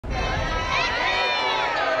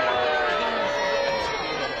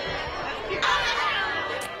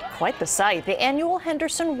Quite the sight. The annual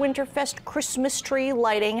Henderson Winterfest Christmas tree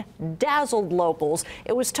lighting dazzled locals.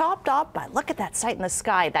 It was topped off by, look at that sight in the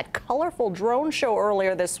sky, that colorful drone show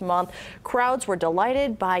earlier this month. Crowds were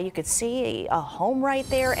delighted by, you could see a home right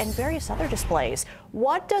there and various other displays.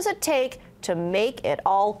 What does it take to make it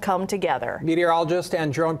all come together? Meteorologist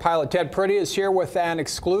and drone pilot Ted Priddy is here with an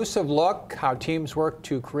exclusive look how teams work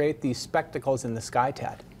to create these spectacles in the sky,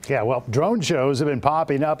 Ted. Yeah, well, drone shows have been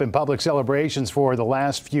popping up in public celebrations for the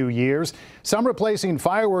last few years. Some replacing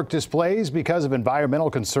firework displays because of environmental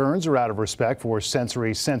concerns or out of respect for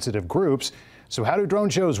sensory-sensitive groups. So how do drone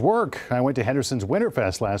shows work? I went to Henderson's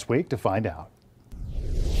Winterfest last week to find out.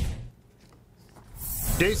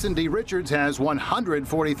 Jason D. Richards has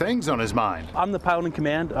 140 things on his mind. I'm the pilot in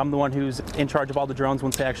command. I'm the one who's in charge of all the drones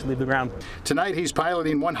once they actually leave the ground. Tonight he's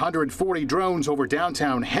piloting 140 drones over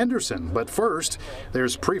downtown Henderson. But first,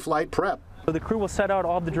 there's pre-flight prep. So the crew will set out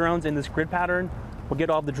all of the drones in this grid pattern. We'll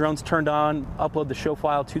get all of the drones turned on, upload the show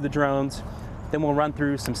file to the drones. Then we'll run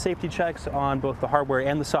through some safety checks on both the hardware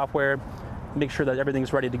and the software. Make sure that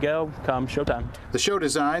everything's ready to go come showtime. The show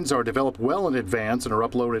designs are developed well in advance and are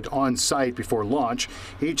uploaded on site before launch.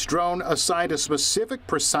 Each drone assigned a specific,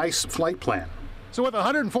 precise flight plan. So with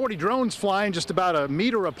 140 drones flying just about a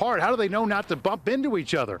meter apart, how do they know not to bump into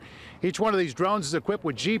each other? Each one of these drones is equipped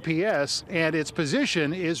with GPS and its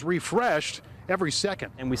position is refreshed every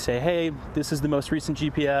second. And we say, hey, this is the most recent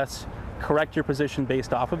GPS, correct your position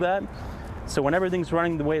based off of that. So when everything's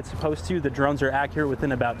running the way it's supposed to, the drones are accurate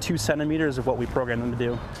within about 2 centimeters of what we programmed them to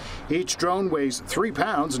do. Each drone weighs 3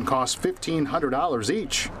 pounds and costs $1,500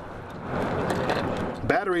 each.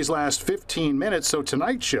 Batteries last 15 minutes, so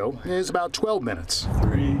tonight's show is about 12 minutes.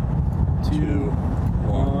 3, 2,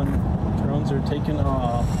 1, drones are taking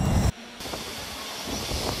off.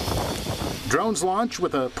 Drones launch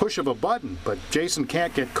with a push of a button, but Jason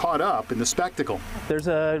can't get caught up in the spectacle. There's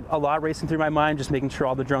a lot racing through my mind, just making sure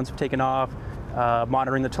all the drones have taken off,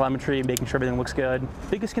 monitoring the telemetry, making sure everything looks good.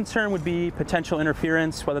 Biggest concern would be potential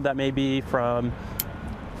interference, whether that may be from,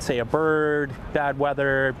 say, a bird, bad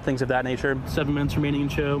weather, things of that nature. 7 minutes remaining in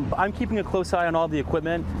show. I'm keeping a close eye on all the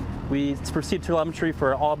equipment. We receive telemetry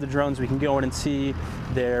for all of the drones. We can go in and see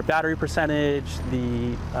their battery percentage,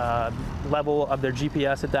 the level of their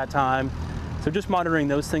GPS at that time. So just monitoring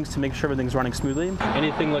those things to make sure everything's running smoothly.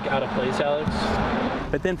 Anything look out of place, Alex?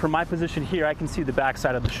 But then from my position here, I can see the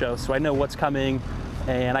backside of the show, so I know what's coming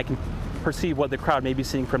and I can perceive what the crowd may be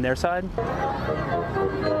seeing from their side.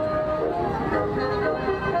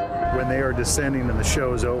 When they are descending and the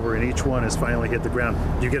show is over and each one has finally hit the ground,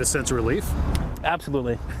 do you get a sense of relief?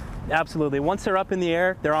 Absolutely. Absolutely. Once they're up in the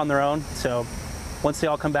air, they're on their own. So once they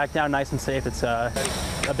all come back down nice and safe, it's a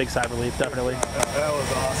big sigh of relief, definitely. That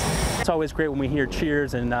was awesome. It's always great when we hear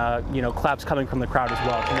cheers and claps coming from the crowd as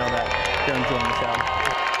well to know that they're enjoying the show.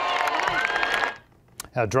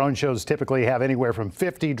 Now, drone shows typically have anywhere from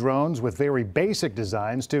 50 drones with very basic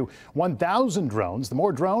designs to 1,000 drones. The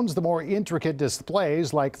more drones, the more intricate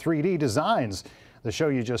displays like 3D designs. The show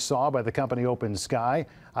you just saw by the company Open Sky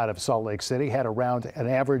out of Salt Lake City had around an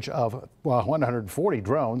average of 140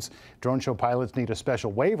 drones. Drone show pilots need a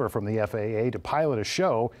special waiver from the FAA to pilot a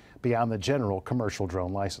show beyond the general commercial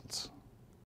drone license.